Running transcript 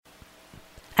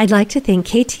I'd like to thank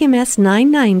KTMS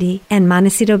 990 and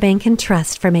Montecito Bank and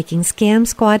Trust for making Scam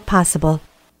Squad possible.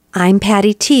 I'm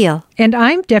Patty Teal. And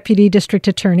I'm Deputy District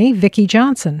Attorney Vicki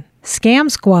Johnson.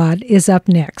 Scam Squad is up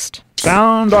next.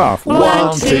 Sound off.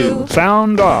 1, 2.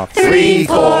 Sound off. 3,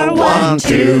 4. 1,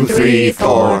 2, 3,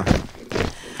 4.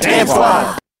 Scam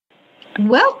Squad.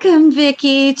 Welcome,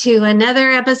 Vicki, to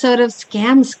another episode of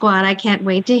Scam Squad. I can't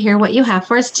wait to hear what you have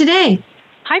for us today.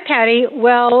 Hi, Patty.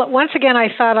 Well, once again, I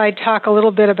thought I'd talk a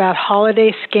little bit about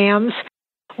holiday scams.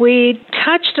 We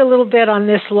touched a little bit on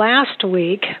this last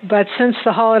week, but since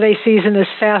the holiday season is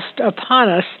fast upon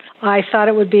us, I thought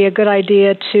it would be a good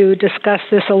idea to discuss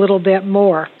this a little bit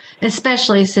more.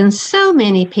 Especially since so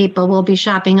many people will be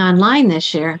shopping online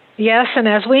this year. Yes, and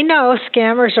as we know,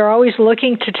 scammers are always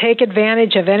looking to take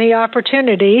advantage of any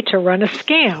opportunity to run a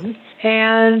scam.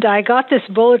 And I got this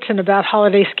bulletin about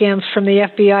holiday scams from the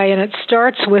FBI, and it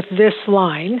starts with this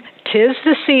line: "'Tis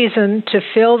the season to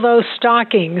fill those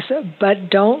stockings, but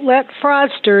don't let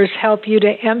fraudsters help you to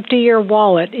empty your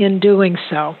wallet in doing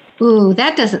so." Ooh,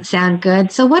 that doesn't sound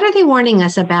good. So what are they warning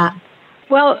us about?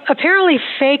 Well, apparently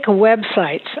fake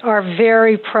websites are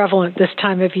very prevalent this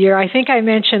time of year. I think I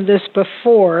mentioned this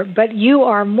before, but you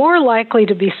are more likely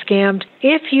to be scammed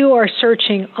if you are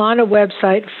searching on a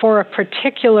website for a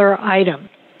particular item.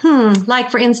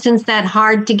 Like for instance, that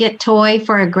hard-to-get toy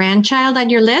for a grandchild on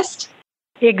your list?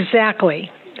 Exactly.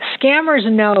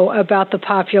 Scammers know about the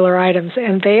popular items,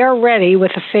 and they are ready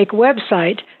with a fake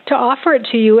website to offer it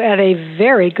to you at a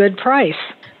very good price.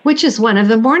 Which is one of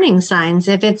the warning signs.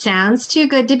 If it sounds too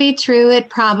good to be true, it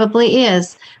probably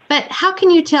is. But how can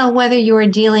you tell whether you are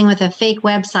dealing with a fake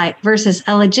website versus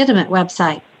a legitimate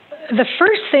website? The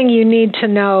first thing you need to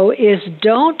know is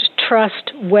don't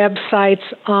trust websites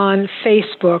on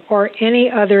Facebook or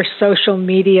any other social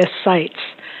media sites.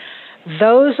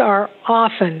 Those are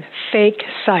often fake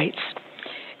sites.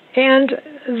 And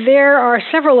there are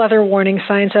several other warning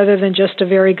signs other than just a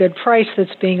very good price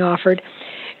that's being offered.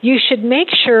 You should make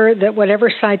sure that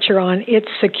whatever site you're on, it's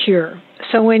secure.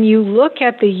 So when you look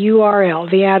at the URL,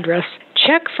 the address,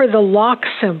 check for the lock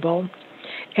symbol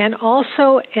and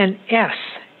also an S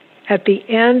at the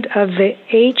end of the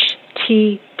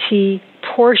HTTP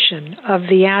portion of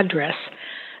the address.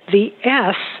 The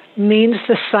S means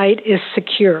the site is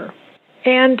secure.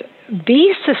 And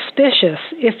be suspicious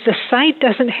if the site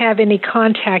doesn't have any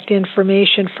contact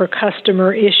information for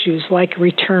customer issues like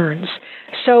returns.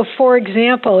 So, for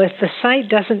example, if the site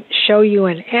doesn't show you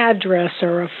an address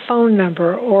or a phone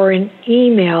number or an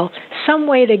email, some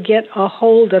way to get a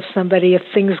hold of somebody if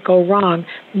things go wrong,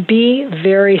 be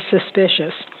very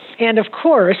suspicious. And of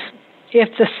course, if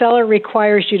the seller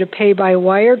requires you to pay by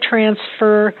wire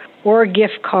transfer or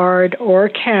gift card or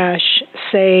cash,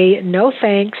 say no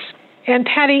thanks. And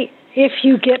Patty, if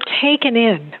you get taken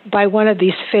in by one of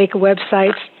these fake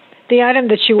websites, the item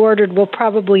that you ordered will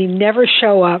probably never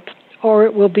show up, or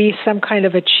it will be some kind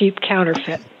of a cheap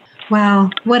counterfeit. Wow,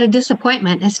 what a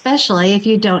disappointment, especially if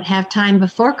you don't have time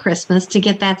before Christmas to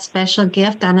get that special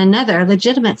gift on another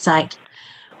legitimate site.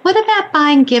 What about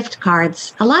buying gift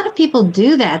cards? A lot of people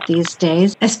do that these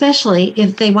days, especially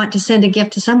if they want to send a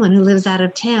gift to someone who lives out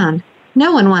of town.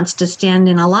 No one wants to stand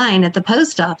in a line at the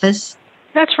post office.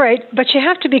 That's right, but you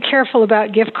have to be careful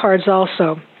about gift cards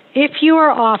also. If you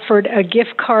are offered a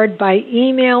gift card by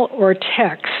email or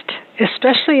text,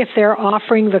 especially if they're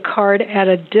offering the card at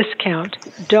a discount,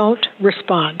 don't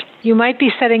respond. You might be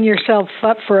setting yourself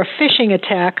up for a phishing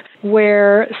attack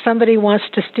where somebody wants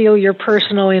to steal your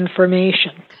personal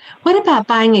information. What about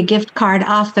buying a gift card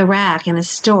off the rack in a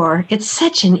store? It's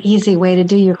such an easy way to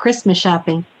do your Christmas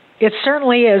shopping. It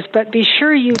certainly is, but be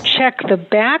sure you check the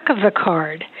back of the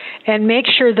card and make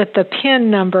sure that the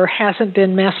PIN number hasn't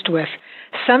been messed with.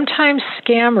 Sometimes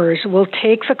scammers will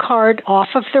take the card off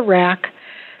of the rack,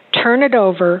 turn it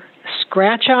over,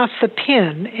 scratch off the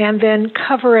PIN, and then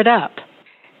cover it up.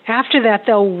 After that,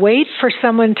 they'll wait for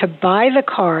someone to buy the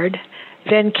card,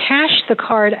 then cash the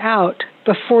card out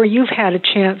before you've had a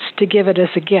chance to give it as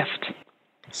a gift.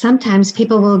 Sometimes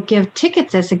people will give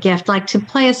tickets as a gift, like to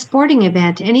play a sporting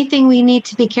event. Anything we need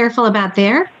to be careful about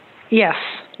there? Yes.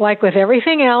 Like with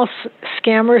everything else,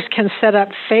 scammers can set up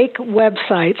fake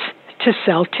websites to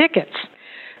sell tickets.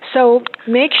 So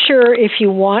make sure if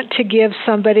you want to give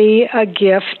somebody a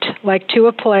gift, like to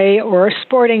a play or a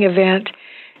sporting event,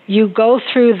 you go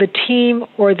through the team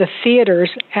or the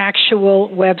theater's actual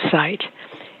website.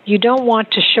 You don't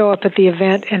want to show up at the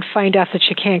event and find out that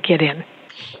you can't get in.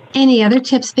 Any other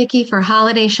tips, Vicki, for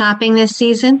holiday shopping this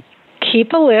season?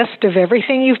 Keep a list of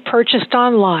everything you've purchased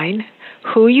online,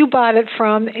 who you bought it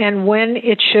from, and when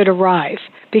it should arrive.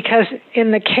 because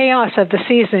in the chaos of the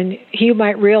season, you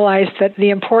might realize that the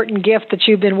important gift that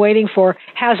you've been waiting for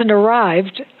hasn't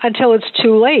arrived until it's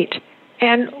too late.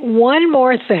 And one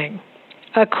more thing.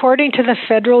 According to the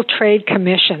Federal Trade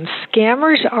Commission,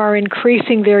 scammers are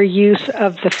increasing their use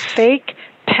of the fake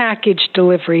package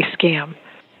delivery scam.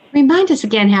 Remind us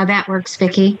again how that works,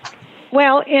 Vicki.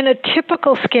 Well, in a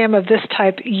typical scam of this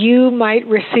type, you might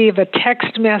receive a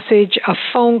text message, a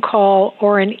phone call,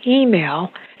 or an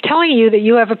email telling you that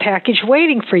you have a package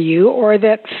waiting for you, or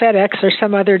that FedEx or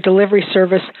some other delivery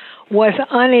service was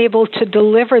unable to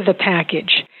deliver the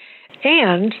package.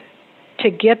 And to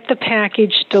get the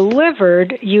package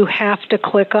delivered, you have to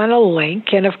click on a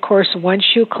link. And of course, once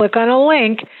you click on a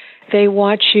link, they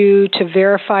want you to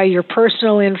verify your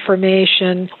personal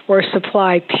information or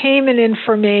supply payment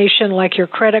information like your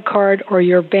credit card or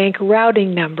your bank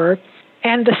routing number.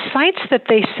 And the sites that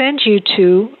they send you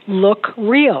to look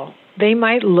real. They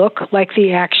might look like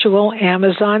the actual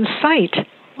Amazon site.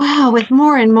 Wow, with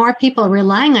more and more people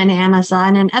relying on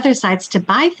Amazon and other sites to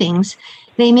buy things,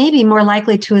 they may be more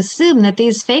likely to assume that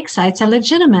these fake sites are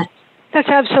legitimate. That's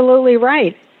absolutely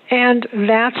right. And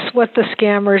that's what the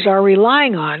scammers are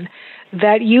relying on,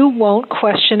 that you won't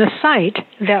question a site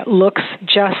that looks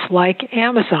just like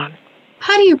Amazon.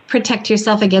 How do you protect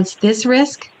yourself against this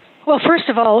risk? Well, first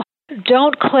of all,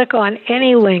 don't click on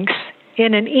any links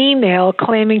in an email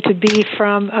claiming to be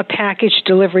from a package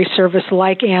delivery service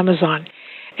like Amazon.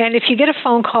 And if you get a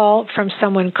phone call from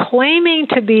someone claiming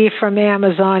to be from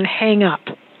Amazon, hang up.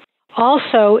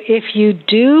 Also, if you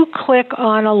do click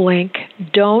on a link,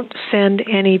 don't send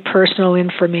any personal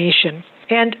information.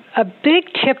 And a big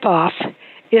tip-off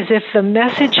is if the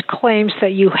message claims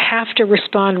that you have to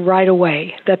respond right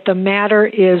away, that the matter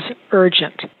is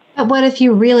urgent. But what if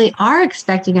you really are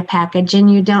expecting a package and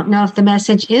you don't know if the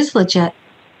message is legit?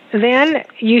 Then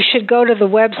you should go to the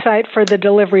website for the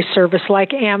delivery service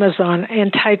like Amazon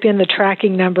and type in the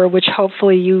tracking number, which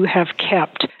hopefully you have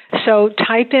kept. So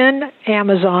type in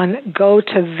Amazon, go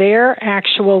to their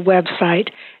actual website,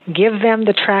 give them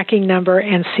the tracking number,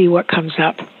 and see what comes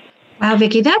up. Wow,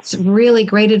 Vicki, that's really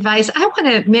great advice. I want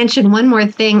to mention one more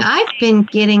thing. I've been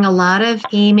getting a lot of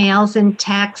emails and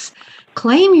texts.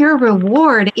 Claim your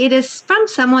reward. It is from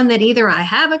someone that either I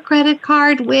have a credit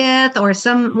card with or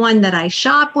someone that I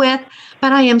shop with,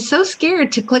 but I am so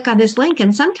scared to click on this link.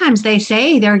 And sometimes they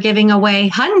say they're giving away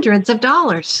hundreds of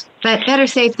dollars. But better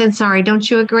safe than sorry. Don't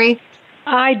you agree?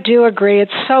 I do agree.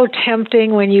 It's so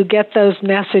tempting when you get those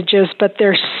messages, but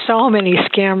there's so many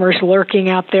scammers lurking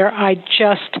out there. I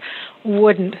just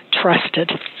wouldn't trust it.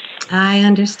 I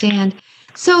understand.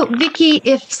 So, Vicki,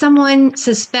 if someone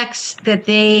suspects that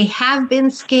they have been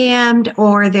scammed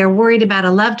or they're worried about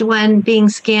a loved one being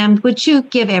scammed, would you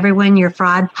give everyone your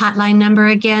fraud hotline number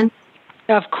again?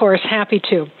 Of course, happy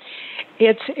to.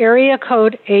 It's area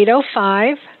code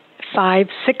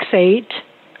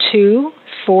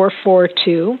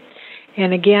 805-568-2442.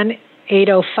 And again,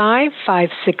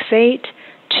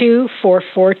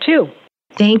 805-568-2442.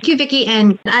 Thank you, Vicki,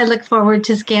 and I look forward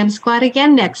to Scam Squad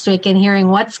again next week and hearing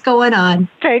what's going on.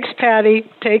 Thanks, Patty.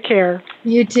 Take care.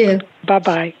 You too.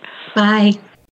 Bye-bye. Bye.